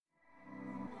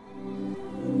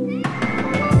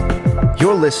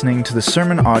You're listening to the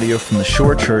sermon audio from the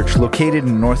Shore Church located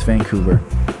in North Vancouver.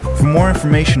 For more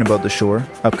information about the Shore,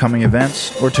 upcoming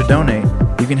events, or to donate,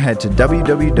 you can head to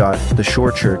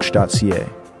www.theshorechurch.ca.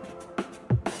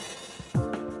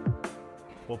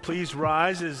 Well, please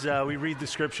rise as we read the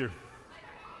scripture.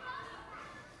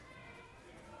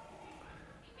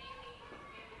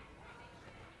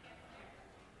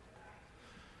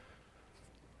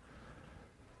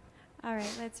 All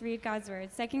right, let's read God's word.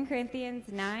 2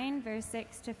 Corinthians 9, verse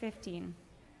 6 to 15.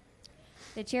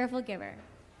 The cheerful giver.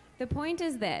 The point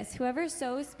is this: whoever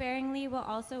sows sparingly will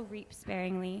also reap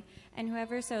sparingly, and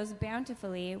whoever sows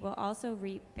bountifully will also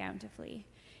reap bountifully.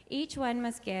 Each one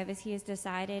must give as he has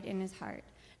decided in his heart,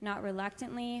 not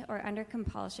reluctantly or under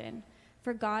compulsion,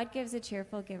 for God gives a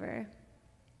cheerful giver.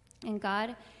 And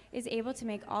God is able to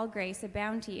make all grace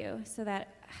abound to you, so that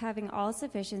having all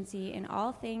sufficiency in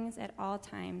all things at all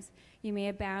times, you may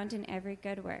abound in every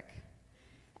good work.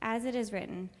 As it is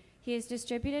written, He has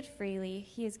distributed freely,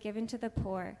 He has given to the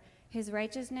poor, His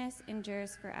righteousness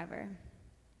endures forever.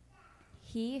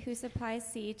 He who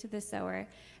supplies seed to the sower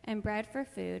and bread for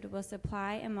food will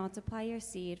supply and multiply your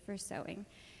seed for sowing,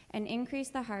 and increase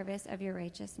the harvest of your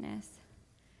righteousness.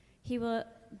 He will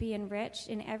be enriched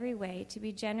in every way, to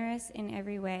be generous in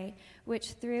every way,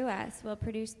 which through us will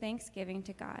produce thanksgiving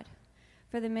to God.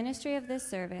 For the ministry of this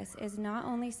service is not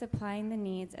only supplying the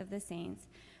needs of the saints,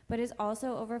 but is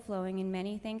also overflowing in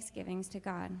many thanksgivings to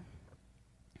God.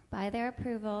 By their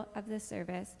approval of this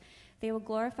service, they will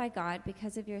glorify God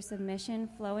because of your submission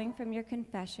flowing from your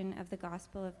confession of the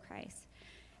gospel of Christ,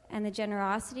 and the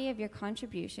generosity of your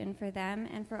contribution for them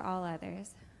and for all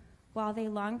others, while they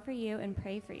long for you and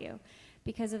pray for you,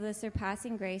 because of the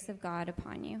surpassing grace of God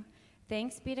upon you.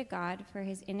 Thanks be to God for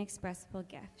his inexpressible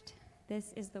gift.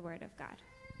 This is the word of God.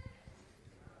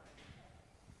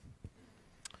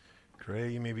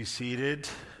 Great, you may be seated.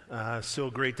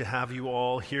 So great to have you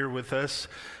all here with us.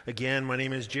 Again, my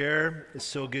name is Jer. It's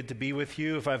so good to be with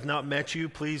you. If I've not met you,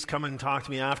 please come and talk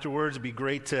to me afterwards. It'd be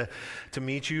great to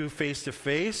meet you face to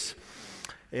face.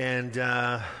 And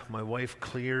my wife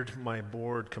cleared my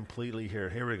board completely here.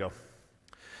 Here we go.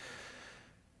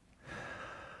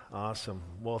 Awesome.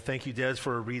 Well, thank you, Des,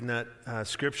 for reading that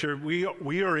scripture. We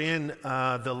are in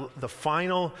the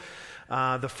final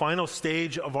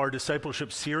stage of our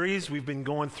discipleship series. We've been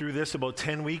going through this about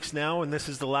 10 weeks now, and this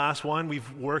is the last one. We've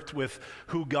worked with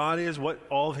who God is, what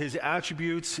all of his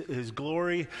attributes, his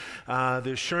glory,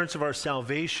 the assurance of our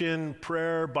salvation,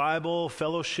 prayer, Bible,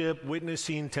 fellowship,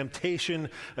 witnessing, temptation,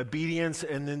 obedience,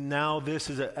 and then now this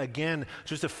is, again,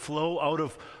 just a flow out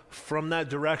of from that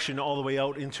direction all the way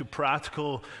out into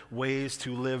practical ways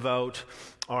to live out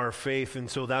our faith.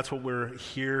 And so that's what we're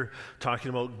here talking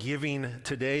about, giving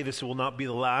today. This will not be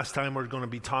the last time we're going to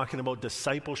be talking about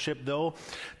discipleship, though.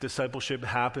 Discipleship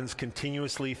happens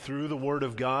continuously through the Word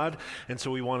of God, and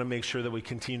so we want to make sure that we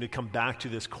continue to come back to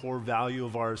this core value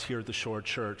of ours here at the Shore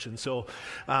Church. And so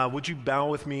would you bow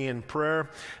with me in prayer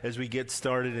as we get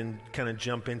started and kind of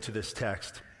jump into this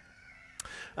text?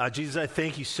 Jesus, I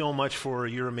thank you so much for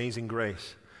your amazing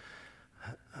grace.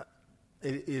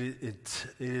 It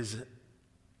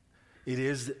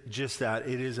is just that.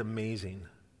 It is amazing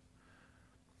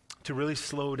to really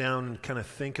slow down and kind of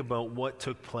think about what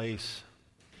took place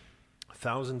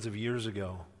thousands of years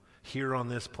ago here on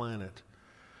this planet,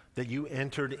 that you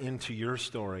entered into your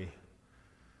story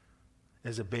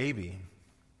as a baby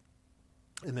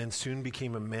and then soon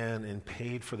became a man and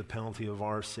paid for the penalty of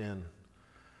our sin,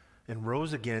 and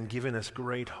rose again, giving us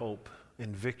great hope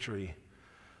and victory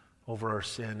over our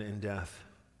sin and death.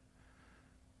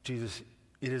 Jesus,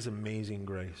 it is amazing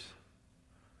grace.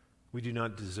 We do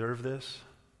not deserve this.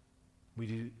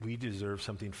 We deserve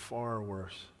something far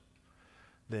worse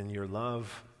than your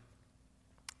love,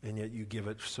 and yet you give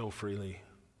it so freely.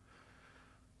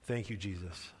 Thank you,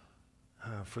 Jesus,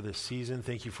 for this season.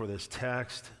 Thank you for this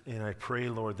text, and I pray,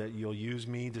 Lord, that you'll use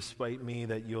me despite me,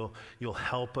 that you'll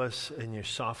help us and you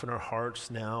soften our hearts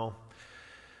now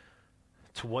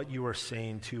to what you are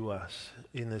saying to us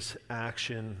in this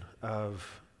action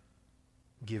of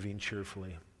giving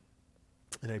cheerfully.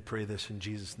 And I pray this in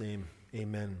Jesus' name,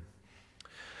 amen.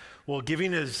 Well,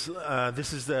 giving is,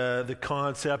 this is the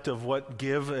concept of what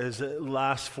give is a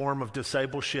last form of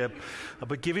discipleship.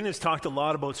 But giving is talked a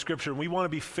lot about Scripture, and we want to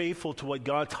be faithful to what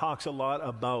God talks a lot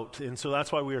about. And so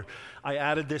that's why I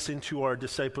added this into our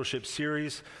discipleship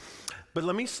series. But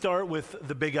let me start with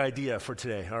the big idea for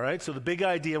today, all right? So the big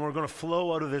idea, and we're going to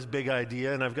flow out of this big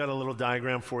idea, and I've got a little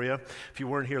diagram for you. If you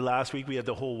weren't here last week, we had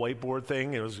the whole whiteboard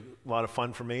thing. It was a lot of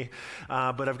fun for me.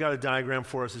 But I've got a diagram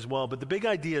for us as well. But the big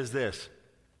idea is this,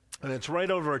 and it's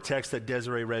right over our text that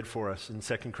Desiree read for us in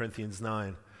 2 Corinthians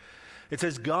 9. It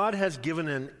says, God has given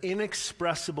an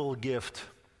inexpressible gift,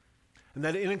 and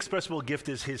that inexpressible gift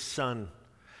is his Son.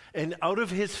 And out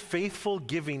of his faithful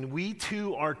giving, we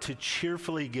too are to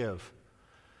cheerfully give.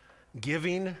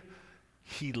 Giving,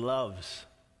 he loves.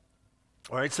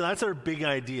 All right, so that's our big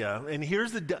idea. And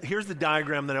here's the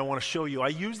diagram that I want to show you. I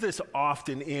use this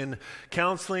often in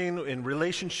counseling, in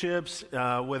relationships,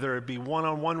 whether it be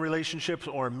one-on-one relationships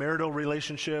or a marital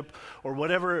relationship or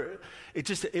whatever.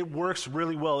 It works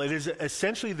really well. It is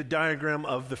essentially the diagram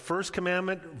of the first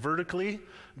commandment vertically,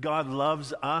 God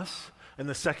loves us, and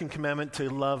the second commandment to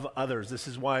love others. This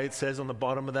is why it says on the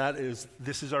bottom of that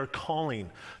this is our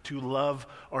calling, to love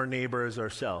our neighbor as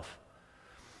ourselves.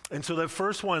 And so that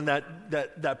first one,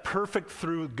 that perfect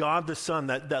through God the Son,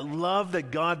 that love that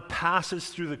God passes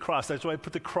through the cross. That's why I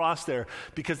put the cross there,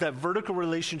 because that vertical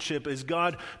relationship is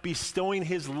God bestowing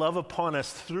his love upon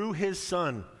us through his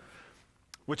Son,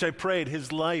 which I prayed,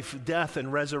 his life, death,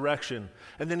 and resurrection.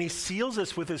 And then he seals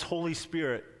us with his Holy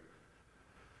Spirit.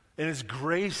 And it's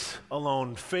grace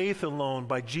alone, faith alone,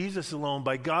 by Jesus alone,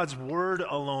 by God's word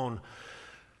alone,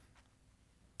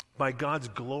 by God's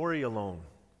glory alone,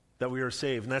 that we are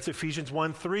saved. And that's Ephesians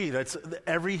 1:3. That's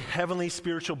every heavenly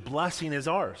spiritual blessing is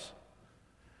ours.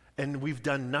 And we've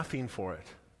done nothing for it.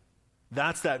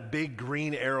 That's that big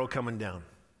green arrow coming down.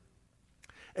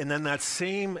 And then that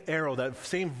same arrow, that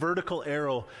same vertical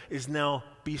arrow is now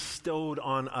bestowed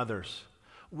on others.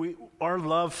 Our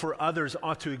love for others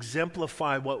ought to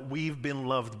exemplify what we've been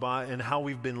loved by and how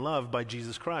we've been loved by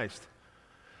Jesus Christ.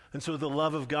 And so the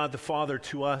love of God the Father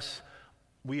to us,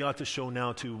 we ought to show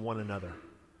now to one another.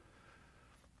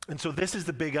 And so this is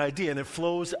the big idea, and it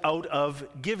flows out of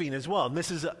giving as well. And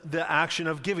this is the action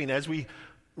of giving. As we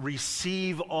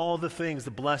receive all the things,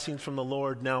 the blessings from the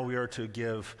Lord, now we are to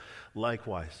give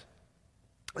likewise.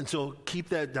 And so keep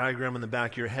that diagram in the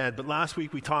back of your head. But last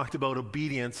week we talked about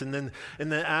obedience, and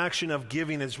the action of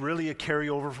giving is really a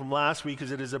carryover from last week,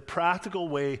 because it is a practical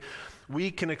way we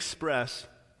can express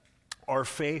our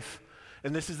faith.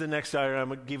 And this is the next diagram. I'm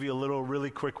going to give you a little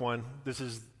really quick one.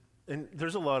 And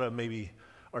there's a lot of maybe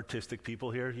artistic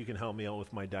people here. You can help me out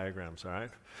with my diagrams, all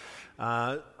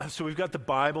right? So we've got the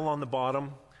Bible on the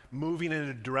bottom, moving in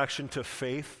a direction to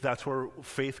faith. That's where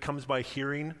faith comes by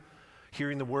hearing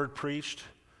the word preached.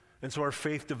 And so our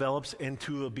faith develops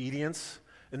into obedience,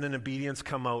 and then obedience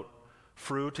come out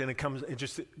fruit, and it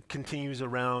just continues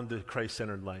around the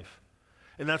Christ-centered life.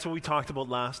 And that's what we talked about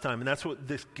last time, and that's what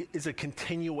this is, a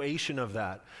continuation of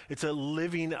that. It's a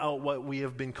living out what we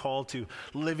have been called to,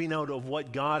 living out of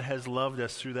what God has loved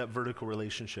us through that vertical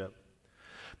relationship.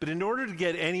 But in order to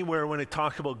get anywhere when it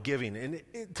talks about giving, and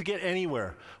to get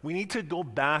anywhere, we need to go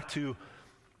back to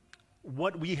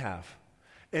what we have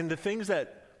and the things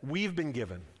that we've been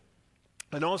given,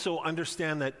 and also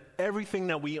understand that everything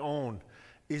that we own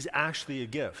is actually a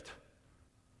gift.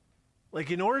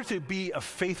 Like, in order to be a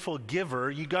faithful giver,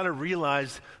 you got to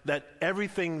realize that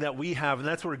everything that we have, and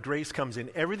that's where grace comes in,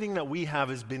 everything that we have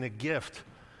has been a gift.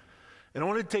 And I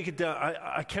want to take it down.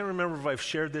 I can't remember if I've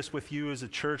shared this with you as a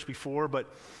church before,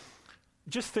 but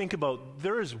just think about,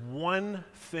 there is one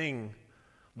thing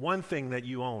that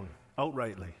you own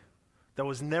outrightly that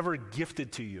was never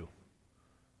gifted to you.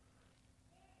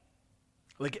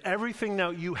 Like, everything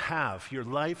that you have, your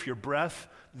life, your breath,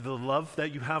 the love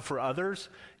that you have for others,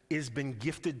 has been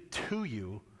gifted to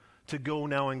you to go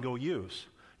now and go use.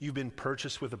 You've been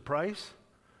purchased with a price.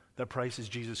 That price is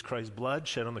Jesus Christ's blood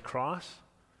shed on the cross.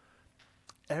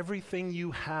 Everything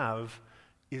you have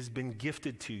has been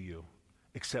gifted to you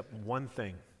except one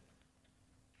thing: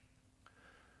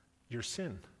 your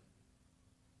sin.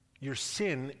 Your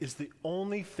sin is the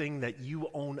only thing that you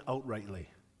own outrightly.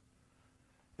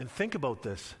 And think about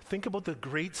this. Think about the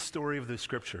great story of the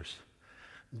Scriptures.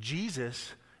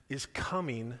 Jesus is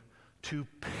coming to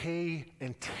pay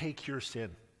and take your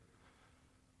sin.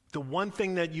 The one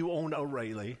thing that you own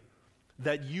outrightly,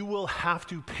 that you will have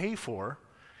to pay for,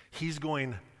 he's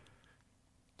going,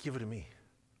 give it to me.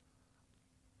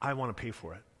 I want to pay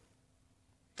for it.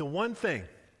 The one thing.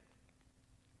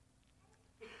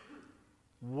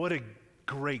 What a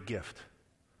great gift.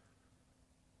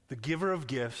 The giver of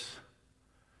gifts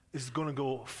is going to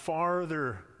go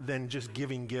farther than just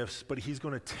giving gifts, but he's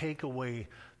going to take away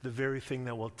the very thing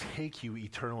that will take you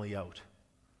eternally out.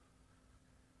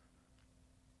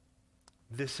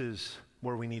 This is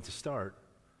where we need to start.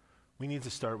 We need to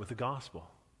start with the gospel.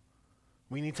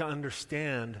 We need to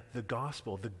understand the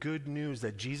gospel, the good news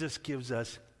that Jesus gives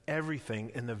us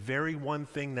everything, and the very one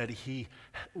thing that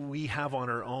we have on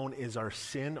our own is our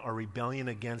sin, our rebellion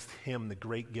against him, the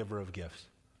great giver of gifts.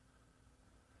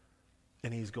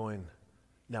 And he's going,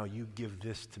 now you give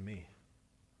this to me.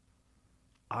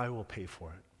 I will pay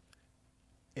for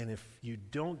it. And if you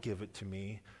don't give it to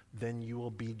me, then you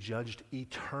will be judged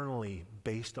eternally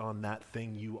based on that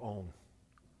thing you own.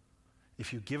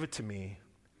 If you give it to me,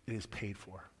 it is paid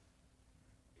for.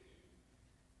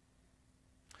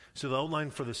 So the outline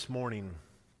for this morning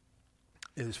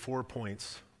is 4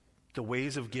 points. The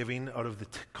ways of giving out of the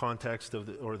context of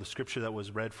the scripture that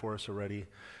was read for us already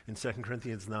in 2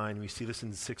 Corinthians 9. We see this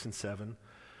in 6 and 7.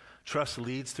 Trust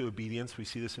leads to obedience. We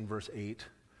see this in verse 8.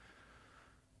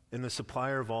 In the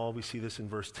supplier of all, we see this in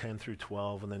verse 10 through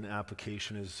 12, and then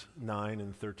application is 9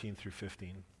 and 13 through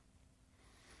 15.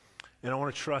 And I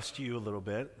want to trust you a little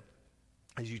bit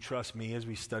as you trust me as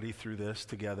we study through this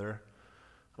together.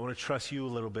 I want to trust you a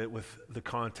little bit with the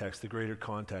context, the greater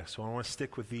context. So I want to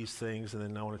stick with these things, and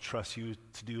then I want to trust you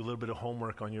to do a little bit of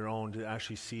homework on your own to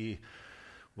actually see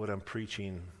what I'm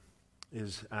preaching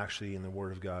is actually in the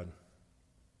Word of God.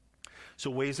 So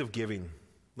ways of giving.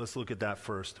 Let's look at that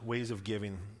first. Ways of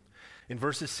giving. In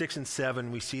verses 6 and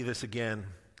 7, we see this again.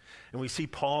 And we see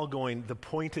Paul going, the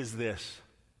point is this.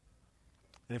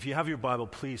 And if you have your Bible,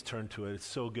 please turn to it. It's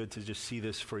so good to just see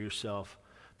this for yourself.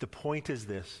 The point is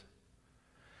this.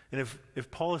 And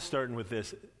if Paul is starting with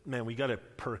this, man, we got to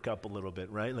perk up a little bit,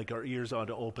 right? Like our ears ought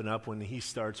to open up when he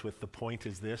starts with the point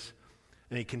is this.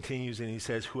 And he continues and he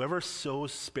says, whoever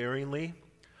sows sparingly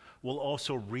will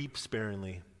also reap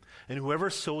sparingly. And whoever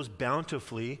sows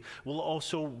bountifully will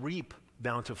also reap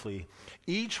bountifully.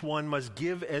 Each one must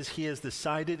give as he has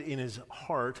decided in his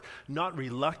heart, not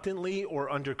reluctantly or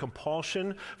under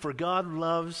compulsion, for God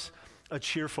loves a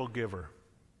cheerful giver.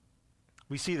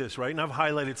 We see this, right? And I've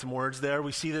highlighted some words there.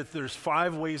 We see that there's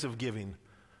 5 ways of giving.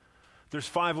 There's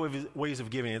 5 ways of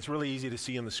giving. It's really easy to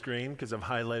see on the screen because I've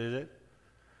highlighted it,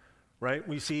 right?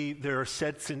 We see there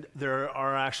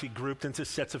are actually grouped into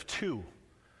sets of 2.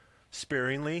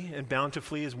 Sparingly and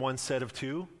bountifully is one set of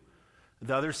 2.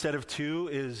 The other set of 2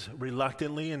 is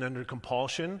reluctantly and under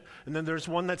compulsion. And then there's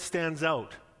one that stands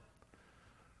out,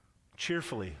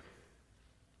 cheerfully.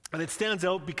 And it stands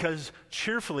out because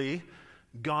cheerfully,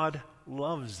 God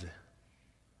loves.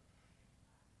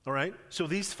 All right? So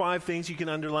these 5 things you can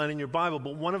underline in your Bible,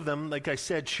 but one of them, like I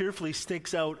said, cheerfully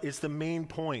sticks out. It's the main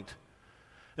point.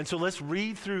 And so let's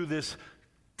read through this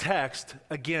text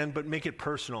again, but make it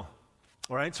personal.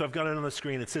 All right? So I've got it on the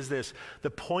screen. It says this. The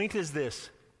point is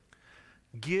this.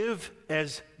 Give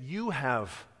as you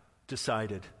have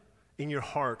decided in your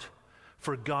heart,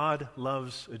 for God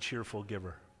loves a cheerful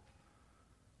giver.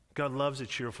 God loves a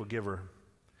cheerful giver.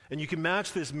 And you can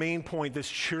match this main point, this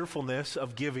cheerfulness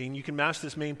of giving, you can match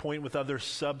this main point with other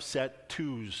subset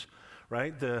 2s,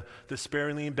 right? The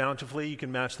sparingly and bountifully, you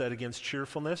can match that against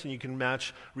cheerfulness, and you can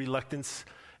match reluctance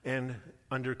and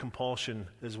under compulsion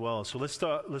as well. So let's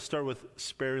start with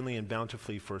sparingly and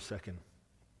bountifully for a second,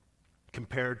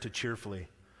 compared to cheerfully.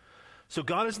 So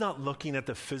God is not looking at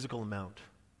the physical amount,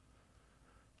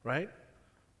 right?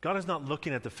 God is not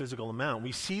looking at the physical amount.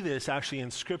 We see this actually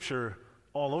in Scripture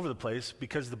all over the place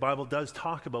because the Bible does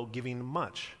talk about giving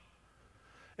much.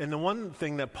 And the one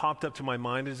thing that popped up to my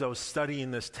mind as I was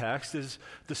studying this text is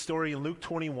the story in Luke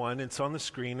 21. It's on the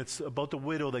screen. It's about the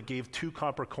widow that gave 2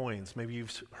 copper coins. Maybe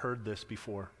you've heard this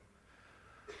before.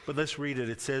 But let's read it.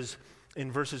 It says in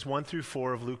verses 1 through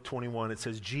 4 of Luke 21, it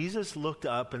says, Jesus looked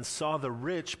up and saw the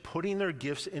rich putting their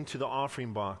gifts into the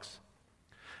offering box.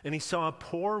 And he saw a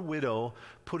poor widow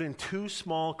put in 2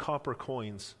 small copper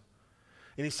coins.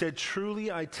 And he said, truly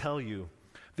I tell you,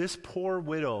 this poor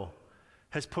widow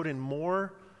has put in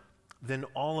more than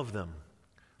all of them,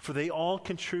 for they all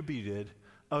contributed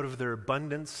out of their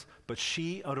abundance, but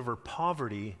she, out of her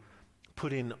poverty,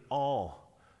 put in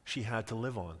all she had to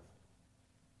live on.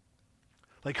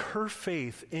 Like her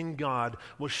faith in God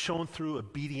was shown through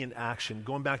obedient action.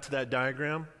 Going back to that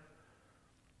diagram,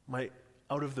 out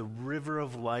of the river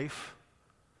of life,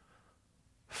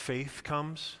 faith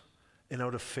comes, and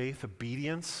out of faith,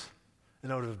 obedience,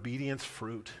 and out of obedience,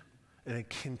 fruit. And it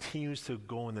continues to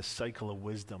go in the cycle of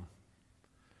wisdom,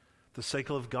 the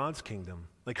cycle of God's kingdom.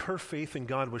 Like her faith in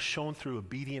God was shown through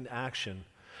obedient action.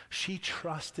 She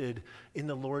trusted in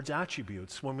the Lord's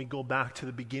attributes when we go back to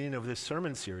the beginning of this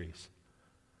sermon series.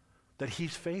 That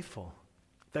he's faithful,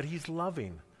 that he's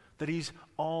loving, that he's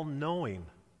all-knowing.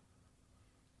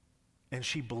 And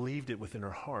she believed it within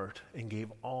her heart and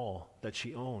gave all that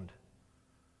she owned.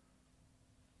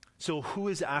 So who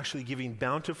is actually giving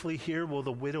bountifully here? Well,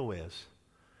 the widow is.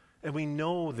 And we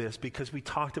know this because we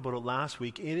talked about it last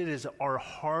week. It is our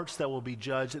hearts that will be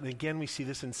judged. And again, we see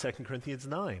this in 2 Corinthians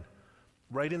 9.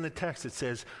 Right in the text, it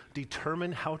says,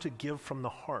 determine how to give from the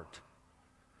heart.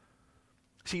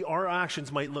 See, our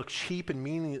actions might look cheap and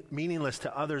meaningless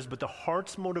to others, but the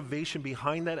heart's motivation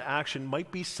behind that action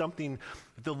might be something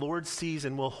that the Lord sees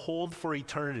and will hold for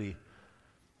eternity.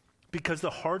 Because the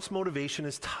heart's motivation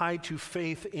is tied to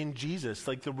faith in Jesus,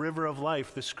 like the river of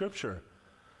life, the scripture.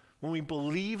 When we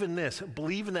believe in this,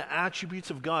 believe in the attributes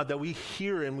of God that we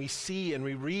hear and we see and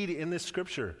we read in this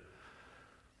scripture,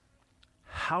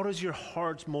 how does your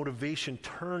heart's motivation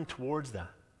turn towards that?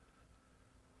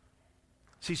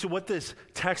 See, so what this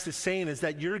text is saying is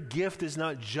that your gift is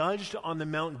not judged on the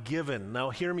amount given. Now,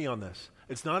 hear me on this.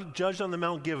 It's not judged on the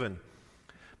amount given,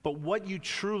 but what you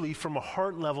truly, from a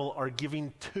heart level, are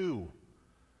giving to.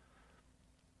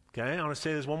 Okay, I want to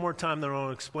say this one more time, then I want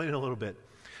to explain it a little bit.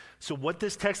 So what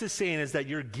this text is saying is that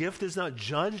your gift is not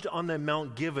judged on the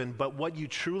amount given, but what you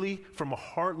truly, from a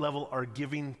heart level, are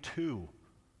giving to.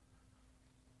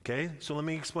 Okay, so let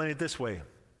me explain it this way.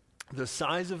 The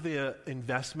size of the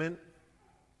investment,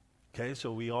 okay,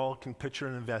 so we all can picture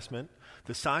an investment.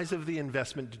 The size of the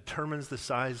investment determines the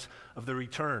size of the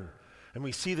return. And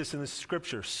we see this in the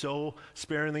scripture. Sow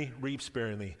sparingly, reap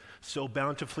sparingly. Sow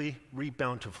bountifully, reap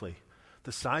bountifully.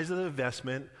 The size of the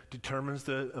investment determines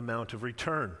the amount of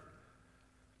return.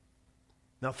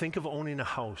 Now think of owning a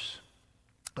house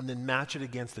and then match it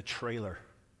against a trailer.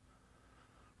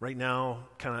 Right now,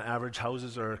 kind of average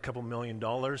houses are a couple $1 million.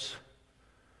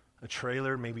 A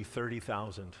trailer, maybe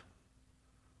 $30,000.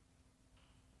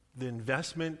 The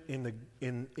investment in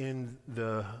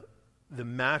the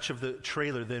match of the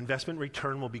trailer, the investment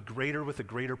return will be greater with a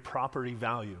greater property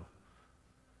value.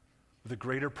 With a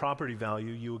greater property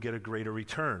value, you will get a greater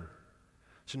return.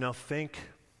 So now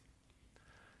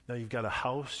you've got a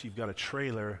house, you've got a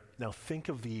trailer. Now think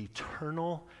of the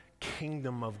eternal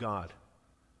kingdom of God.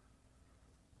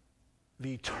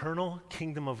 The eternal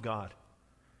kingdom of God.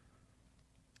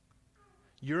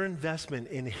 Your investment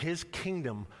in his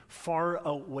kingdom far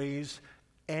outweighs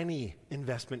any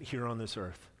investment here on this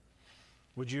earth.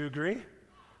 Would you agree?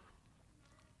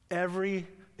 Every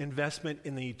investment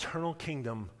in the eternal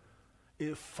kingdom,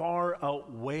 it far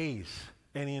outweighs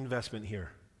any investment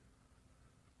here.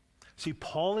 See,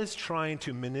 Paul is trying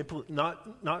to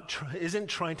isn't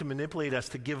trying to manipulate us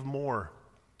to give more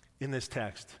in this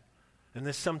text. And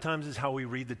this sometimes is how we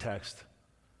read the text.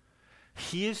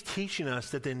 He is teaching us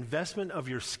that the investment of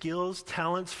your skills,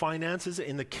 talents, finances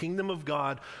in the kingdom of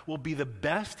God will be the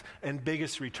best and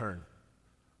biggest return.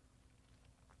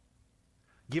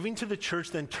 Giving to the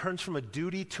church then turns from a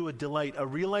duty to a delight, a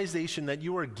realization that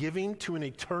you are giving to an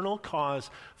eternal cause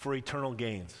for eternal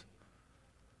gains.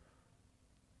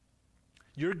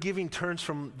 Your giving turns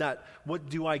from that, what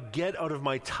do I get out of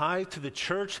my tithe to the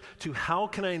church, to how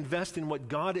can I invest in what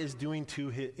God is doing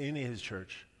in his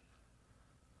church.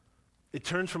 It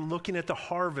turns from looking at the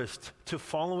harvest to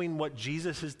following what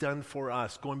Jesus has done for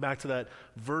us, going back to that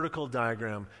vertical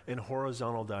diagram and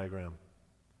horizontal diagram.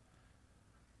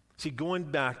 See, going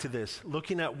back to this,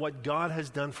 looking at what God has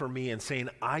done for me and saying,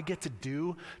 I get to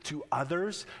do to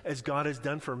others as God has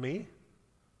done for me.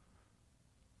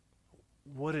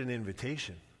 What an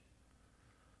invitation.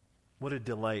 What a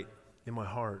delight in my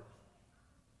heart.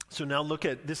 So now look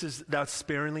at, that's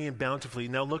sparingly and bountifully.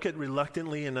 Now look at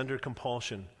reluctantly and under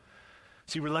compulsion.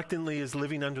 See, reluctantly is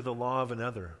living under the law of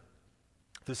another.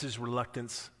 This is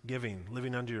reluctance giving,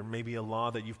 living under maybe a law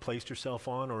that you've placed yourself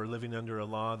on, or living under a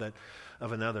law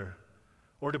of another.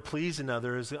 Or to please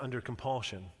another is under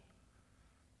compulsion.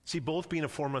 See, both being a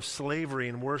form of slavery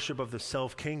and worship of the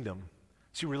self-kingdom.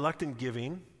 See, reluctant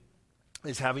giving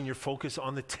is having your focus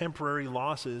on the temporary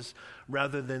losses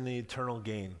rather than the eternal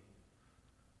gain.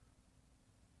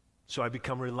 So I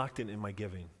become reluctant in my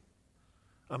giving.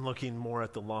 I'm looking more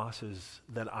at the losses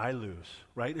that I lose,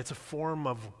 right? It's a form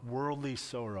of worldly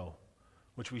sorrow,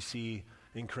 which we see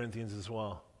in Corinthians as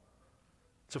well.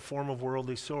 It's a form of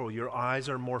worldly sorrow. Your eyes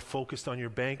are more focused on your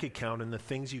bank account and the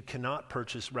things you cannot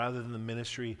purchase rather than the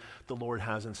ministry the Lord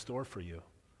has in store for you.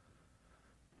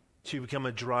 So you become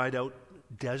a dried out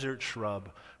desert shrub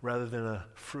rather than a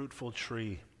fruitful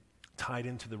tree tied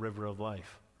into the river of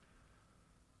life.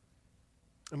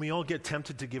 And we all get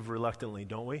tempted to give reluctantly,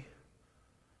 don't we?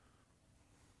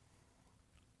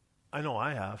 I know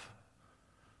I have.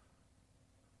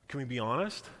 Can we be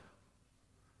honest?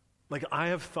 Like, I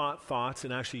have thought thoughts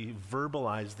and actually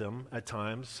verbalized them at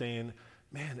times, saying,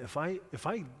 man, if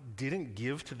I didn't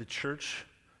give to the church,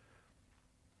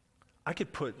 I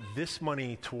could put this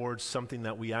money towards something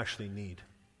that we actually need.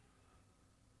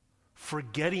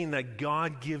 Forgetting that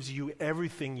God gives you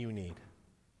everything you need.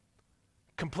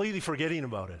 Completely forgetting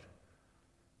about it.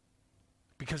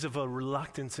 Because of a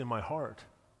reluctance in my heart.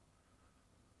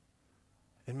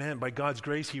 And man, by God's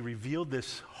grace, he revealed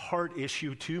this heart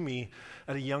issue to me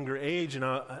at a younger age, and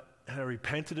I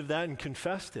repented of that and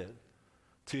confessed it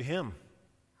to him.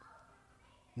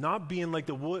 Not being like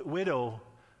the widow,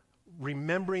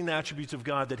 remembering the attributes of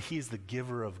God, that he's the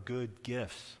giver of good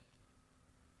gifts.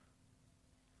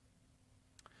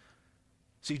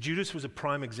 See, Judas was a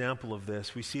prime example of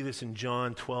this. We see this in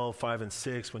John 12, 5 and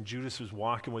 6. When Judas was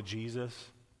walking with Jesus,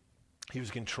 he was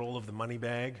in control of the money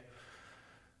bag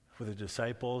with the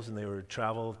disciples, and they would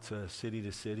travel to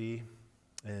city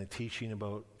and teaching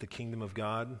about the kingdom of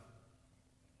God.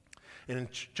 And in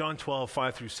John 12,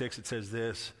 5 through 6, it says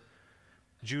this.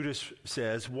 Judas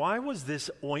says, why was this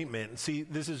ointment? See,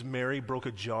 this is Mary broke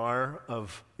a jar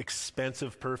of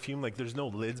expensive perfume. Like, there's no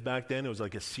lids back then. It was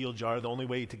like a sealed jar. The only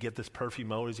way to get this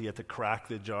perfume out is you had to crack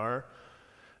the jar.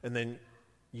 And then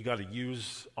you got to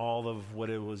use all of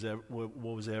what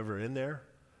was ever in there.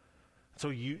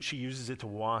 So she uses it to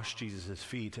wash Jesus'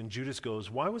 feet. And Judas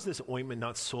goes, why was this ointment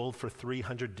not sold for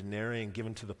 300 denarii and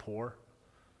given to the poor?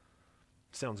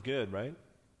 Sounds good, right?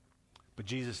 But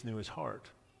Jesus knew his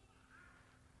heart.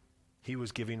 He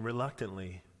was giving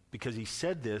reluctantly because he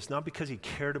said this, not because he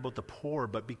cared about the poor,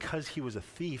 but because he was a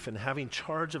thief, and having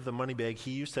charge of the money bag,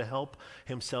 he used to help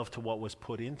himself to what was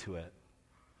put into it.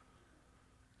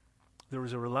 There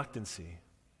was a reluctancy.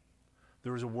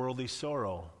 There was a worldly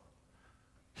sorrow.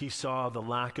 He saw the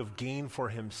lack of gain for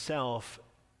himself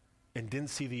and didn't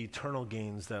see the eternal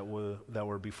gains that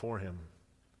were before him.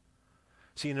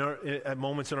 See, at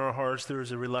moments in our hearts, there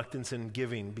is a reluctance in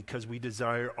giving because we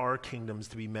desire our kingdoms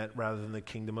to be met rather than the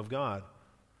kingdom of God.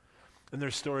 And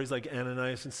there's stories like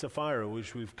Ananias and Sapphira,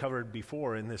 which we've covered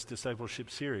before in this discipleship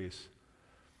series,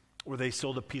 where they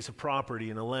sold a piece of property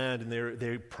and a land, and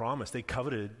they promised, they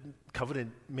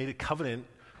made a covenant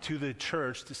to the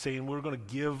church to saying, we're going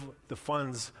to give the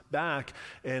funds back.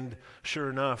 And sure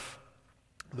enough,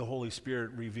 the Holy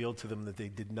Spirit revealed to them that they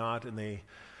did not, and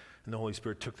the Holy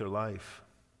Spirit took their life.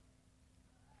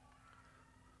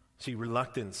 See,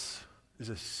 reluctance is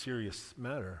a serious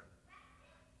matter.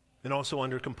 And also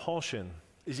under compulsion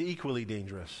is equally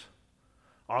dangerous.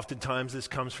 Oftentimes this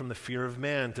comes from the fear of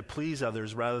man to please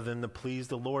others rather than to please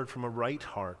the Lord from a right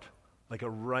heart, like a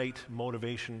right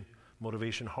motivation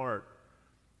heart.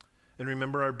 And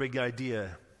remember our big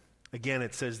idea. Again,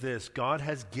 it says this: God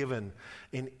has given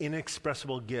an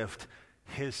inexpressible gift,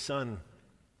 his Son.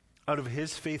 Out of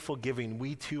his faithful giving,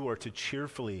 we too are to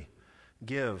cheerfully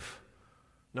give,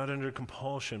 not under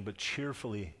compulsion, but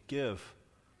cheerfully give.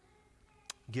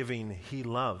 Giving he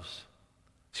loves.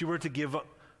 See, we're to give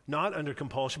not under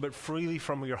compulsion, but freely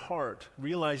from your heart,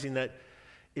 realizing that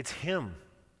it's him.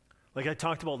 Like I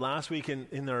talked about last week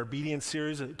in our obedience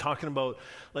series, talking about,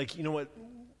 like, you know what,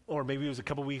 or maybe it was a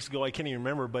couple weeks ago, I can't even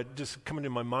remember, but just coming to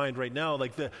my mind right now,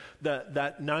 like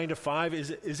that 9 to 5,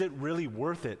 is it really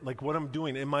worth it? Like what I'm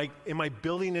doing, am I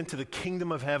building into the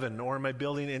kingdom of heaven, or am I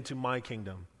building into my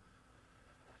kingdom?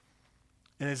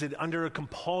 And is it under a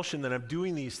compulsion that I'm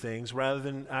doing these things rather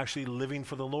than actually living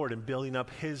for the Lord and building up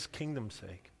his kingdom's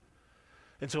sake?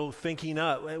 And so thinking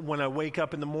up, when I wake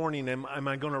up in the morning, am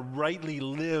I going to rightly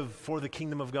live for the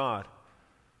kingdom of God?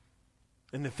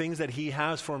 And the things that he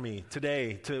has for me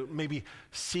today, to maybe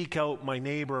seek out my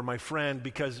neighbor or my friend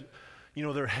because, you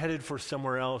know, they're headed for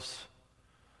somewhere else.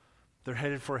 They're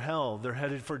headed for hell. They're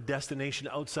headed for a destination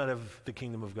outside of the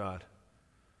kingdom of God.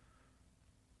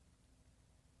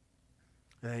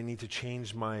 And I need to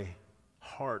change my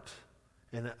heart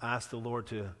and ask the Lord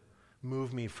to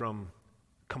move me from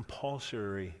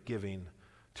compulsory giving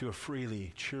to a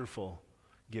freely, cheerful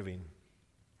giving.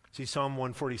 See, Psalm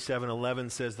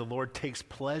 147:11 says, the Lord takes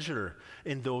pleasure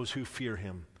in those who fear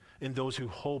him, in those who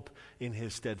hope in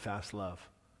his steadfast love.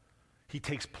 He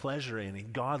takes pleasure in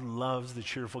it. God loves the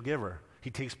cheerful giver. He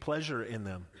takes pleasure in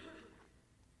them.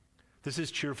 This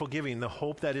is cheerful giving, the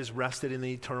hope that is rested in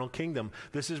the eternal kingdom.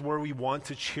 This is where we want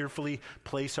to cheerfully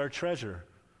place our treasure.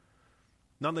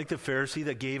 Not like the Pharisee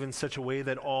that gave in such a way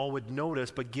that all would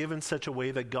notice, but give in such a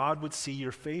way that God would see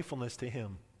your faithfulness to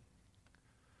him.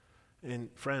 And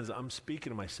friends, I'm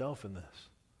speaking to myself in this.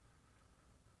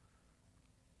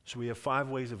 So we have 5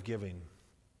 ways of giving.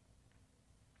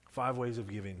 5 ways of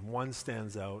giving. One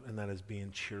stands out, and that is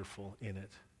being cheerful in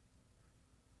it.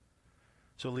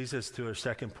 So it leads us to our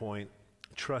second point.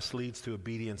 Trust leads to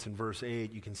obedience. In verse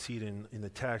 8, you can see it in the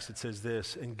text. It says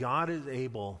this: and God is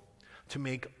able to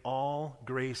make all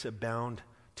grace abound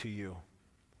to you.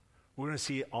 We're going to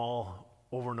see it all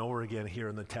over and over again here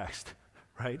in the text,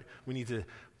 right?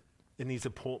 It needs to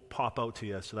pop out to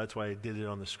you, so that's why I did it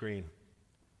on the screen.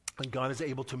 And God is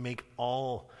able to make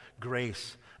all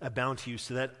grace abound to you,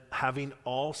 so that having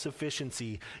all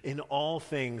sufficiency in all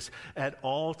things at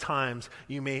all times,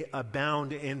 you may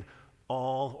abound in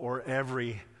all or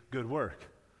every good work.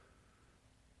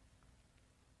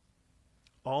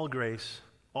 All grace,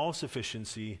 all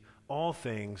sufficiency, all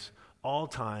things, all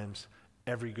times,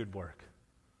 every good work.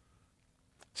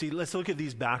 See, let's look at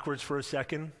these backwards for a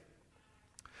second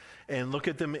and look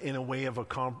at them in a way of a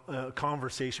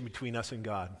conversation between us and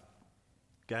God.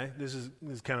 Okay? This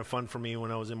is kind of fun for me when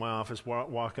I was in my office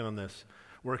walking on this,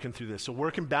 working through this. So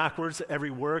working backwards, every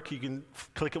work, you can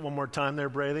click it one more time there,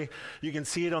 Braley. You can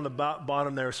see it on the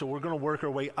bottom there. So we're going to work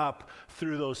our way up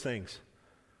through those things,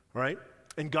 right?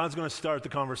 And God's going to start the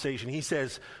conversation. He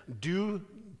says, to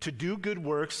do good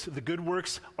works. The good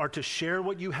works are to share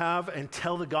what you have and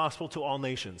tell the gospel to all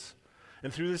nations.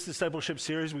 And through this discipleship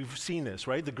series, we've seen this,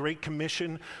 right? The Great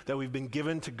Commission that we've been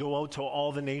given to go out to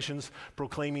all the nations,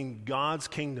 proclaiming God's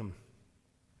kingdom.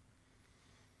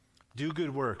 Do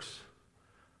good works.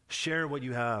 Share what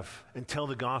you have and tell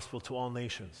the gospel to all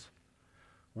nations.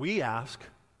 We ask,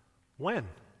 when?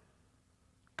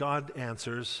 God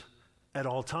answers, at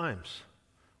all times.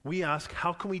 We ask,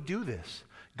 how can we do this?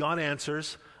 God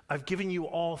answers, I've given you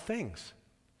all things.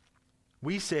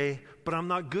 We say, but I'm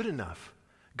not good enough.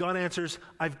 God answers,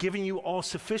 I've given you all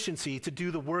sufficiency to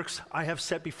do the works I have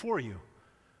set before you.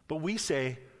 But we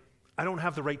say, I don't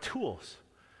have the right tools.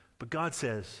 But God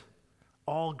says,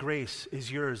 all grace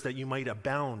is yours that you might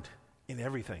abound in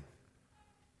everything.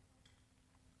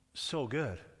 So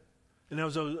good. And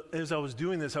as I was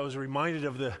doing this, I was reminded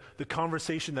of the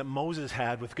conversation that Moses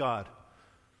had with God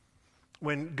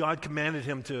when God commanded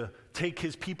him to take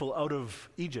his people out of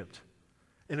Egypt.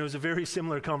 And it was a very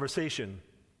similar conversation.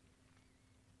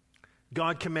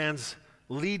 God commands,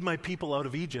 lead my people out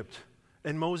of Egypt.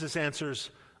 And Moses answers,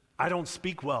 I don't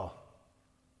speak well.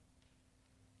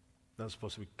 That was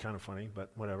supposed to be kind of funny, but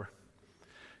whatever.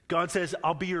 God says,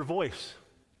 I'll be your voice.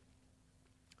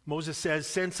 Moses says,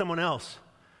 send someone else.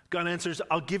 God answers,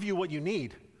 I'll give you what you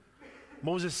need.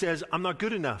 Moses says, I'm not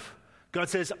good enough. God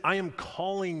says, I am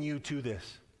calling you to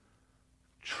this.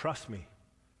 Trust me.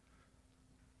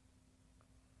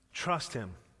 Trust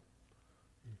him.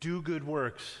 Do good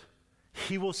works.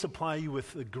 He will supply you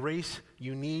with the grace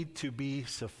you need to be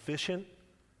sufficient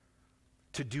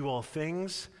to do all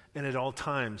things and at all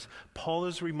times. Paul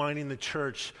is reminding the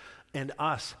church and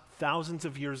us thousands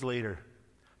of years later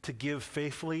to give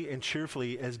faithfully and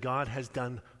cheerfully as God has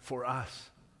done for us.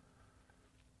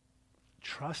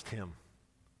 Trust him.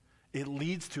 It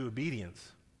leads to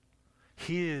obedience.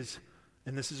 He is,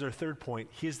 and this is our third point,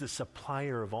 he is the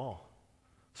supplier of all.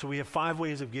 So we have 5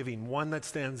 ways of giving, one that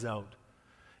stands out.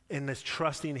 And this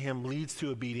trusting him leads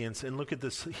to obedience. And look at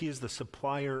this, he is the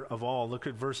supplier of all. Look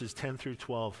at verses 10 through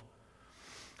 12.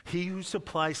 He who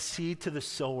supplies seed to the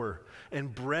sower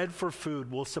and bread for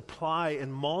food will supply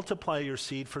and multiply your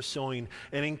seed for sowing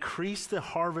and increase the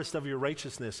harvest of your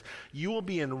righteousness. You will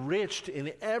be enriched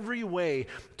in every way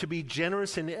to be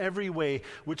generous in every way,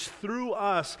 which through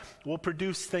us will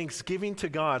produce thanksgiving to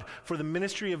God. For the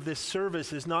ministry of this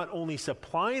service is not only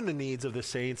supplying the needs of the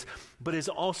saints, but is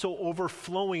also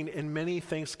overflowing in many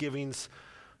thanksgivings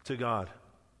to God.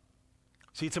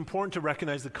 See, it's important to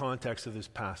recognize the context of this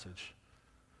passage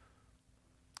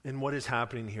and what is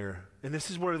happening here. And this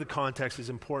is where the context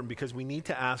is important, because we need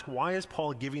to ask, why is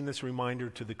Paul giving this reminder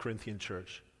to the Corinthian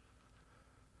church?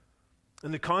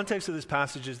 And the context of this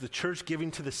passage is the church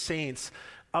giving to the saints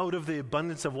out of the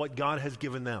abundance of what God has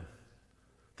given them.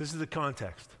 This is the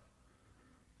context.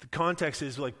 The context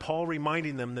is like Paul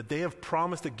reminding them that they have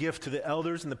promised a gift to the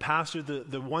elders and the pastors,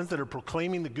 the ones that are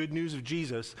proclaiming the good news of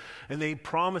Jesus, and they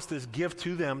promised this gift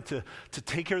to them to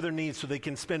take care of their needs so they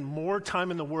can spend more time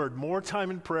in the Word, more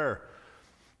time in prayer.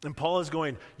 And Paul is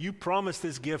going, you promised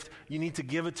this gift, you need to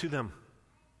give it to them.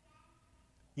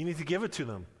 You need to give it to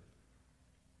them.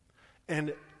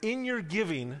 And in your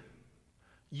giving,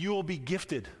 you will be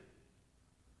gifted.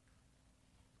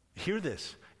 Hear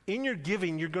this. In your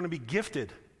giving, you're going to be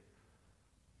gifted.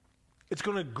 It's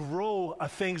going to grow a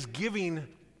thanksgiving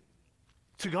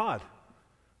to God.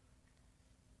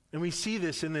 And we see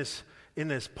this in this.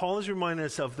 Paul is reminding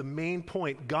us of the main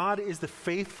point. God is the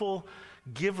faithful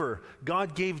giver.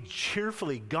 God gave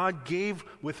cheerfully. God gave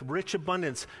with rich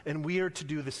abundance, and we are to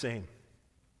do the same.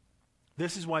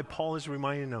 This is why Paul is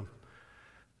reminding them.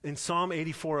 In Psalm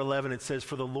 84:11, it says,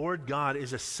 for the Lord God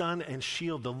is a sun and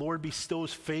shield. The Lord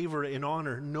bestows favor and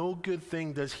honor. No good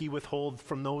thing does he withhold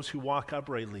from those who walk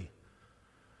uprightly.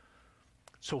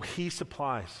 So he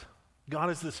supplies.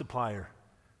 God is the supplier.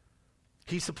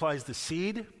 He supplies the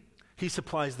seed. He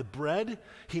supplies the bread.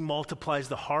 He multiplies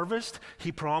the harvest.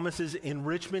 He promises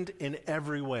enrichment in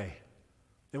every way.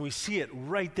 And we see it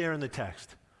right there in the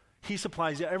text. He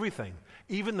supplies everything.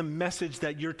 Even the message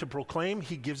that you're to proclaim,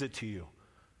 he gives it to you.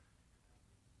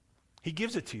 He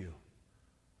gives it to you.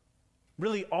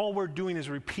 Really, all we're doing is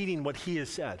repeating what he has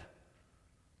said.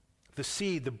 The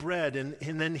seed, the bread,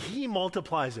 and then he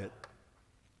multiplies it.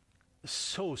 It's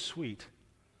so sweet.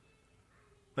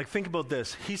 Like, think about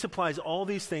this. He supplies all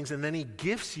these things, and then he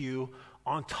gifts you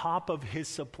on top of his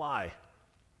supply.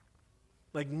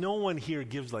 Like, no one here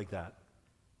gives like that.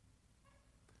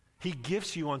 He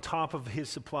gifts you on top of his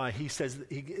supply. It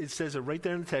says it right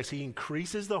there in the text. He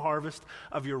increases the harvest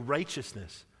of your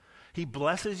righteousness. He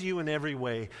blesses you in every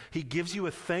way. He gives you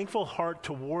a thankful heart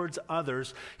towards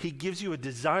others. He gives you a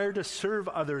desire to serve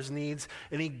others' needs,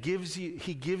 and he gives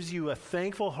you a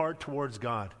thankful heart towards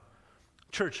God.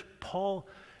 Church, Paul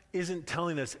isn't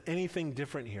telling us anything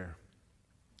different here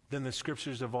than the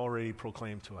scriptures have already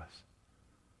proclaimed to us.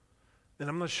 And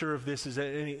I'm not sure if this is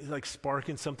any, like,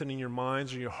 sparking something in your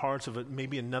minds or your hearts of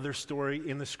maybe another story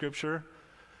in the scripture.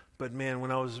 But man,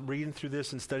 when I was reading through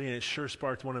this and studying it sure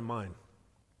sparked one in mine.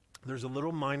 There's a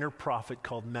little minor prophet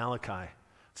called Malachi,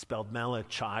 spelled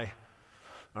Malachi.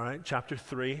 All right, chapter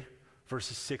 3,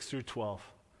 verses 6 through 12.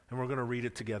 And we're going to read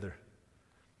it together.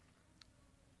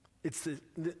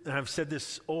 And I've said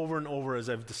this over and over as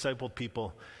I've discipled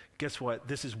people. Guess what?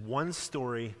 This is one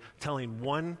story telling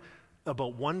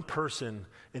about one person,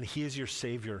 and he is your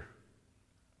Savior.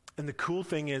 And the cool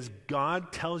thing is,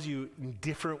 God tells you in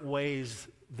different ways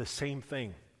the same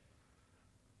thing.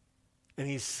 And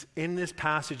he's in this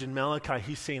passage in Malachi,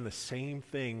 he's saying the same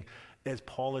thing as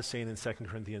Paul is saying in 2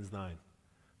 Corinthians 9.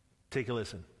 Take a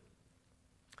listen.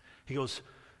 He goes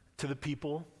to the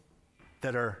people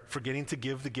that are forgetting to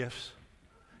give the gifts.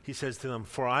 He says to them,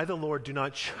 "For I, the Lord, do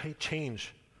not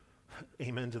change."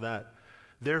 Amen to that.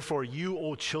 "Therefore, you,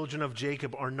 O children of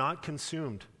Jacob, are not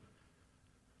consumed.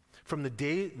 From the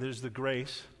day," there's the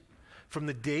grace, "from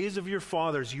the days of your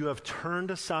fathers you have turned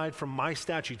aside from my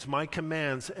statutes, my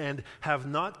commands, and have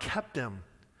not kept them.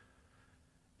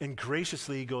 And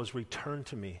graciously," he goes, "return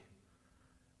to me,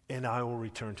 and I will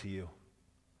return to you.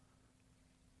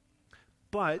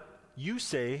 But you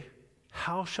say,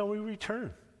 how shall we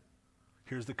return?"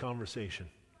 Here's the conversation.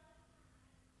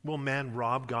 "Will man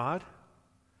rob God?"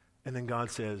 And then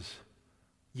God says,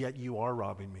 "Yet you are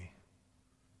robbing me."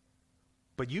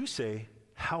 "But you say,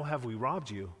 how have we robbed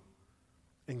you?"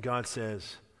 And God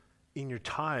says, "In your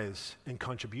tithes and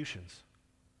contributions.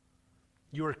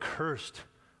 You are cursed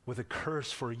with a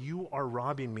curse, for you are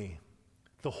robbing me,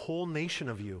 the whole nation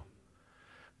of you.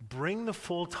 Bring the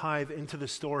full tithe into the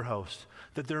storehouse,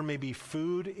 that there may be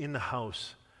food in the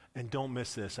house." And don't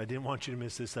miss this. I didn't want you to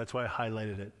miss this. That's why I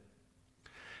highlighted it.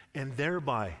 "And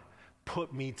thereby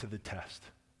put me to the test,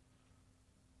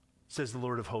 says the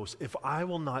Lord of hosts, if I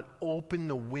will not open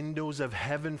the windows of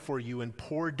heaven for you and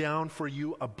pour down for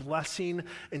you a blessing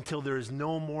until there is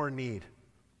no more need.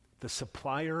 The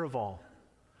supplier of all,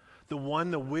 the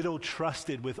one the widow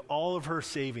trusted with all of her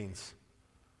savings,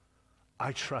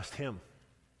 I trust him.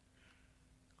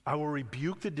 I will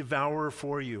rebuke the devourer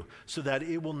for you, so that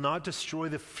it will not destroy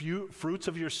the fruits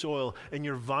of your soil, and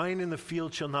your vine in the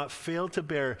field shall not fail to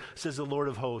bear, says the Lord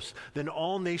of hosts. Then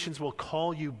all nations will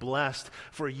call you blessed,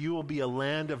 for you will be a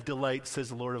land of delight, says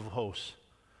the Lord of hosts.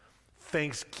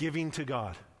 Thanksgiving to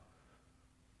God.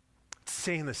 It's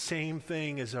saying the same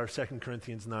thing as our 2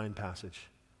 Corinthians 9 passage.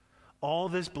 All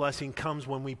this blessing comes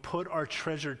when we put our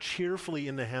treasure cheerfully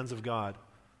in the hands of God.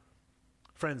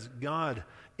 Friends, God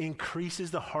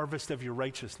increases the harvest of your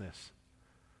righteousness.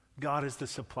 God is the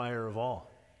supplier of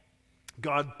all.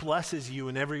 God blesses you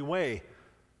in every way.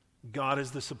 God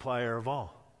is the supplier of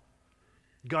all.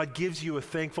 God gives you a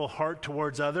thankful heart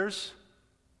towards others.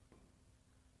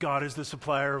 God is the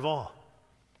supplier of all.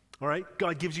 All right?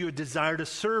 God gives you a desire to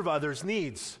serve others'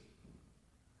 needs.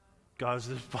 God is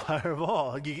the supplier of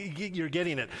all. You're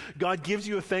getting it. God gives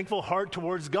you a thankful heart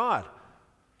towards God.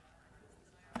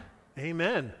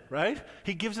 Amen, right?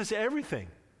 He gives us everything.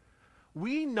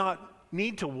 We not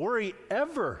need to worry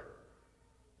ever.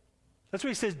 That's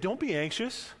why he says, don't be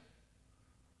anxious.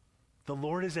 The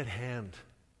Lord is at hand.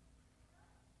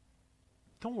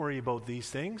 Don't worry about these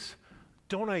things.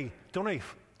 Don't I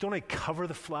cover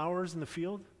the flowers in the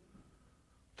field?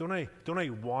 Don't I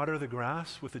water the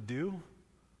grass with the dew?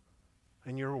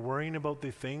 And you're worrying about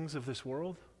the things of this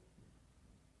world?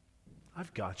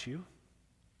 I've got you.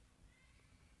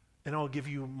 And I'll give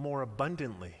you more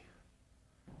abundantly.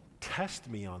 Test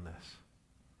me on this.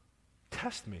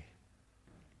 Test me.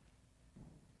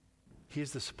 He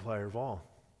is the supplier of all.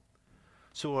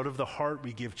 So out of the heart,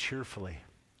 we give cheerfully.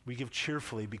 We give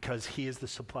cheerfully because he is the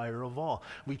supplier of all.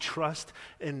 We trust,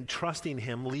 and trusting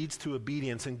him leads to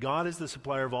obedience, and God is the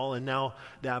supplier of all. And now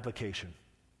the application.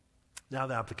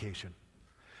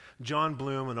 John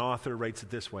Bloom, an author, writes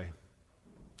it this way.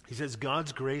 He says,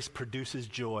 God's grace produces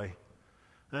joy.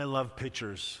 And I love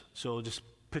pictures, so just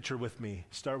picture with me.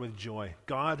 Start with joy.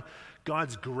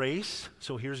 God's grace,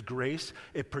 so here's grace,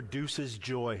 it produces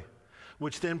joy,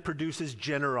 which then produces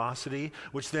generosity,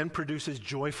 which then produces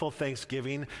joyful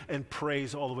thanksgiving and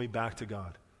praise all the way back to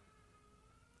God.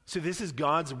 So this is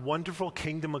God's wonderful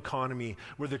kingdom economy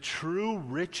where the true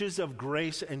riches of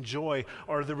grace and joy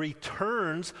are the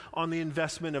returns on the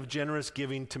investment of generous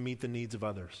giving to meet the needs of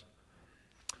others.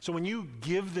 So when you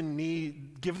give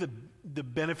the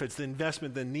benefits, the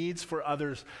investment, the needs for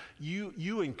others,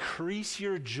 you increase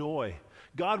your joy.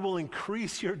 God will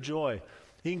increase your joy.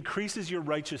 He increases your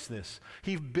righteousness.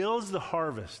 He builds the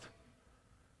harvest.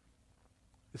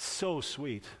 It's so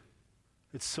sweet.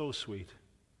 It's so sweet.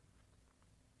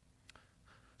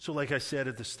 So like I said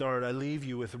at the start, I leave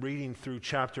you with reading through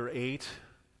chapter 8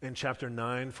 and chapter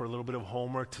 9 for a little bit of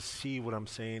homework to see what I'm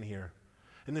saying here.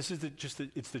 And this is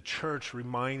it's the church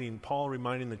Paul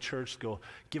reminding the church to go,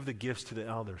 give the gifts to the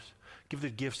elders. Give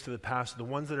the gifts to the pastor, the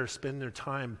ones that are spending their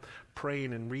time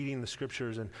praying and reading the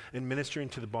scriptures and ministering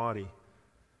to the body.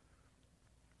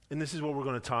 And this is what we're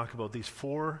going to talk about, these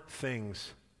four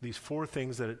things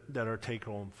that are take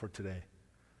home for today.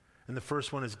 And the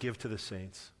first one is give to the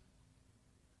saints.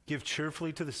 Give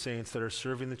cheerfully to the saints that are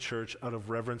serving the church out of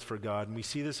reverence for God. And we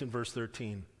see this in verse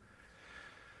 13.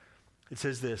 It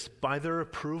says this, by their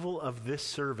approval of this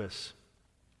service.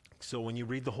 So when you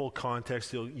read the whole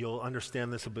context, you'll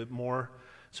understand this a bit more.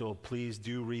 So please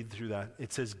do read through that.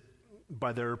 It says,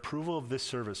 by their approval of this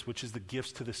service, which is the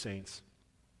gifts to the saints.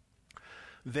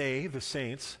 They, the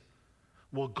saints,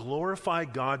 will glorify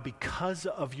God because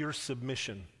of your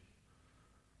submission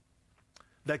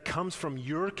that comes from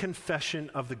your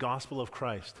confession of the gospel of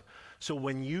Christ. So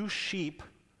when you sheep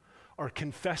are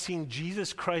confessing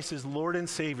Jesus Christ as Lord and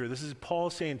Savior, this is Paul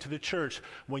saying to the church,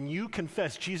 when you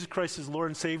confess Jesus Christ as Lord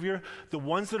and Savior, the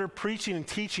ones that are preaching and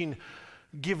teaching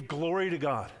give glory to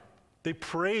God. They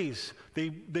praise,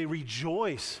 they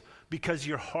rejoice because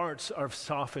your hearts are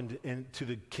softened into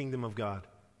the kingdom of God.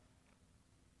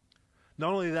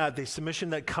 Not only that, the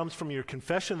submission that comes from your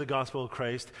confession of the gospel of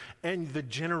Christ and the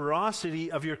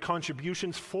generosity of your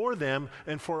contributions for them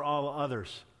and for all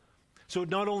others. So it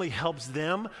not only helps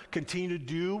them continue to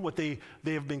do what they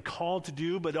have been called to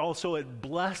do, but also it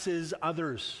blesses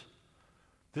others.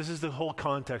 This is the whole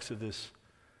context of this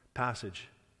passage.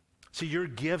 So your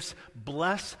gifts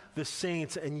bless the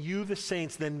saints, and you, the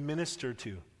saints, then minister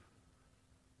to.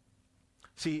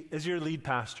 See, as your lead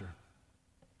pastor,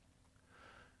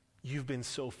 you've been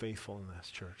so faithful in this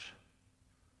church.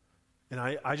 And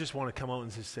I just want to come out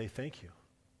and just say thank you.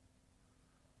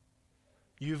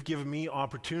 You've given me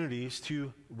opportunities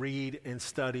to read and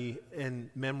study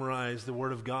and memorize the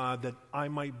Word of God that I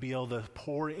might be able to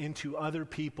pour into other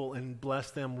people and bless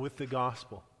them with the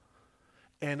gospel.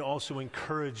 And also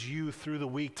encourage you through the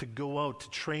week to go out,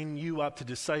 to train you up, to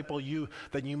disciple you,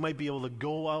 that you might be able to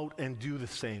go out and do the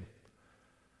same.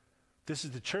 This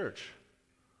is the church.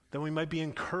 That we might be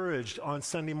encouraged on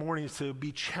Sunday mornings to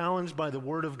be challenged by the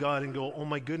Word of God and go, oh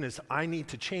my goodness, I need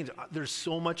to change. There's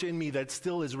so much in me that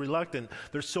still is reluctant.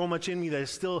 There's so much in me that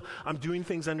is still, I'm doing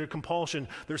things under compulsion.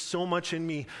 There's so much in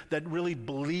me that really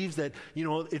believes that,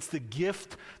 it's the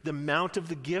gift, the amount of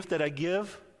the gift that I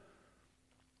give,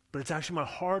 but it's actually my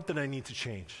heart that I need to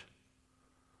change.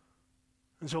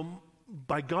 And so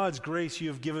by God's grace, you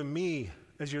have given me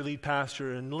as your lead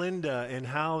pastor, and Linda and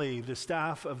Hallie, the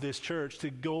staff of this church,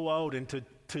 to go out and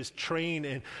to train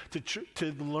and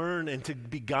to learn and to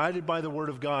be guided by the Word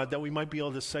of God, that we might be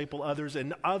able to disciple others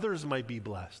and others might be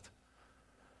blessed.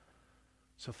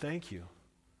 So thank you.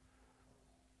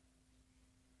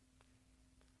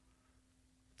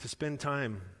 To spend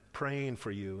time praying for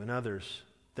you and others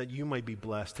that you might be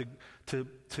blessed, to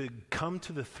come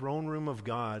to the throne room of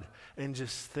God and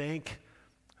just thank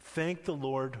the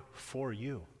Lord for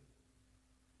you,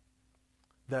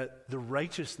 that the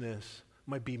righteousness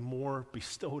might be more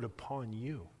bestowed upon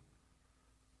you.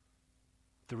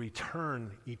 The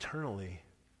return eternally,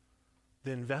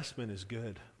 the investment is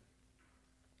good.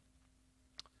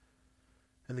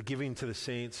 And the giving to the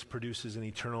saints produces an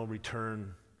eternal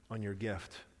return on your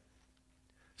gift.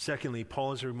 Secondly,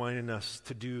 Paul is reminding us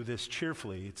to do this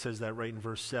cheerfully. It says that right in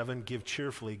verse 7, give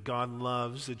cheerfully. God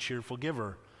loves a cheerful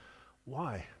giver.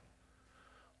 Why?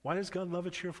 Why does God love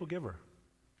a cheerful giver?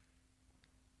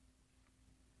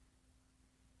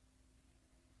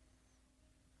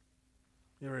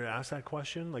 You ever ask that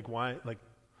question? Like why? Like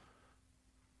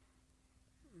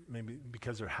maybe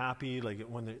because they're happy. Like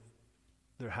when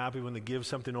they're happy when they give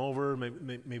something over.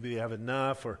 Maybe they have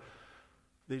enough, or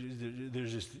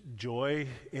there's just joy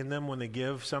in them when they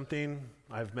give something.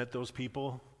 I've met those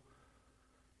people.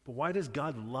 But why does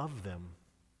God love them?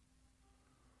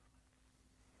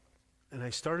 And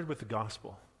I started with the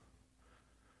gospel.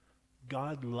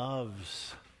 God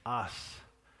loves us,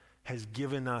 has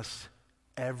given us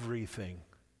everything.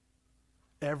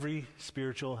 Every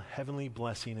spiritual heavenly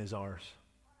blessing is ours.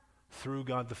 Through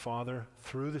God the Father,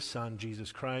 through the Son,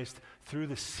 Jesus Christ, through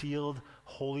the sealed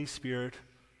Holy Spirit.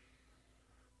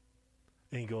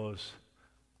 And he goes,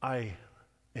 I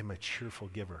am a cheerful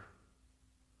giver.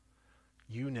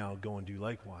 You now go and do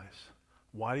likewise.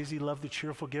 Why does he love the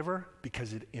cheerful giver?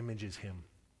 Because it images him.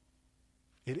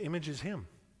 It images him.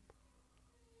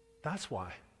 That's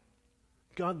why.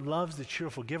 God loves the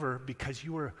cheerful giver because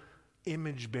you are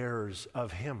image bearers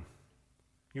of him.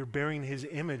 You're bearing his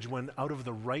image when out of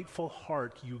the rightful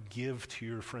heart you give to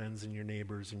your friends and your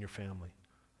neighbors and your family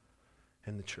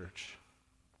and the church.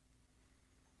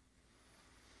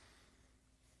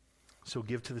 So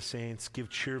give to the saints, give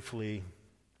cheerfully.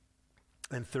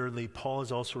 And thirdly, Paul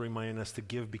is also reminding us to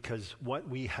give because what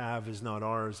we have is not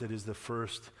ours. It is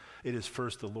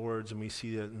first the Lord's, and we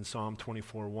see that in Psalm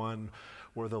 24:1,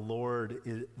 where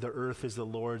the earth is the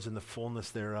Lord's and the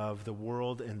fullness thereof, the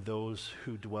world and those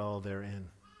who dwell therein.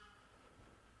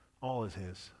 All is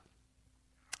his.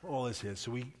 All is his.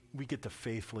 So we get to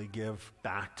faithfully give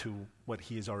back to what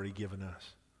he has already given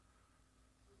us.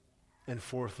 And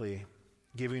fourthly,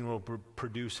 giving will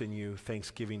produce in you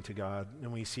thanksgiving to God.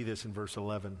 And we see this in verse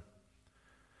 11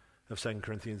 of 2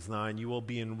 Corinthians 9. You will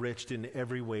be enriched in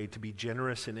every way, to be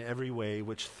generous in every way,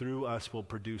 which through us will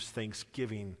produce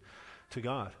thanksgiving to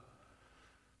God.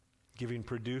 Giving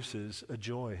produces a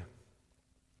joy.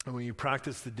 And when you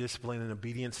practice the discipline and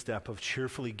obedient step of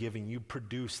cheerfully giving, you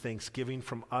produce thanksgiving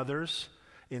from others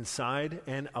inside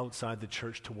and outside the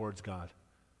church towards God.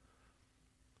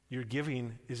 Your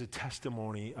giving is a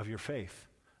testimony of your faith.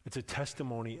 It's a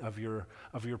testimony of your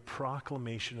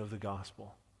proclamation of the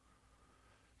gospel.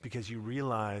 Because you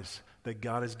realize that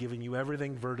God has given you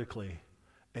everything vertically,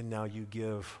 and now you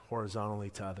give horizontally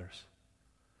to others,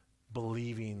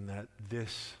 believing that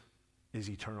this is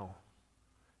eternal,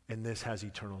 and this has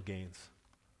eternal gains.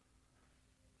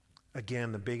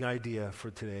 Again, the big idea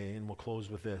for today, and we'll close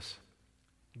with this.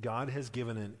 God has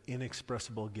given an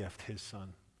inexpressible gift, his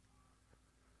Son.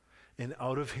 And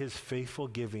out of his faithful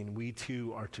giving, we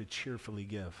too are to cheerfully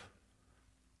give.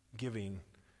 Giving,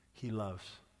 he loves.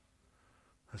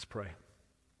 Let's pray.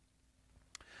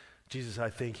 Jesus, I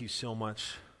thank you so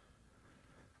much.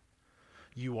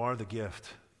 You are the gift.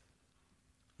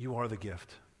 You are the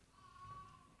gift.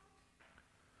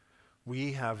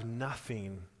 We have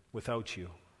nothing without you.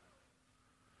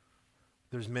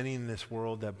 There's many in this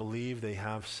world that believe they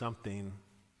have something.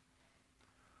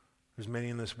 There's many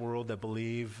in this world that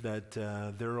believe that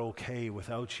they're okay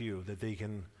without you, that they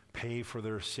can pay for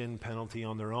their sin penalty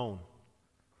on their own.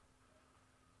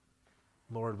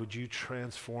 Lord, would you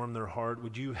transform their heart?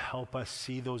 Would you help us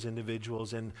see those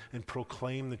individuals and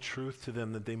proclaim the truth to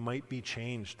them that they might be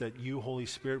changed, that you, Holy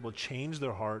Spirit, will change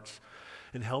their hearts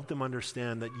and help them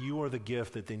understand that you are the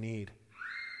gift that they need.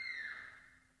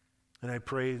 And I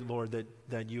pray, Lord,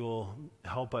 that you will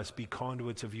help us be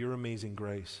conduits of your amazing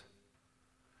grace,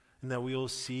 and that we will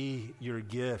see your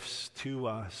gifts to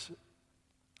us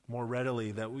more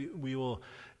readily, that we will,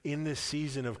 in this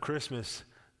season of Christmas,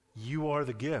 you are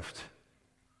the gift.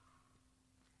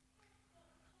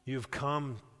 You've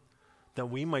come that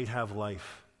we might have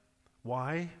life.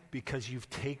 Why? Because you've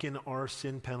taken our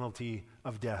sin penalty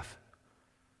of death.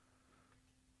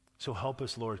 So help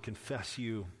us, Lord, confess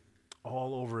you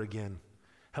all over again.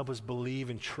 Help us believe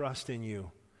and trust in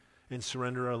you and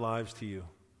surrender our lives to you.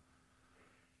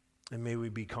 And may we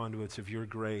be conduits of your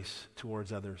grace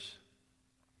towards others.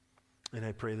 And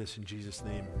I pray this in Jesus'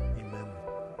 name. Amen.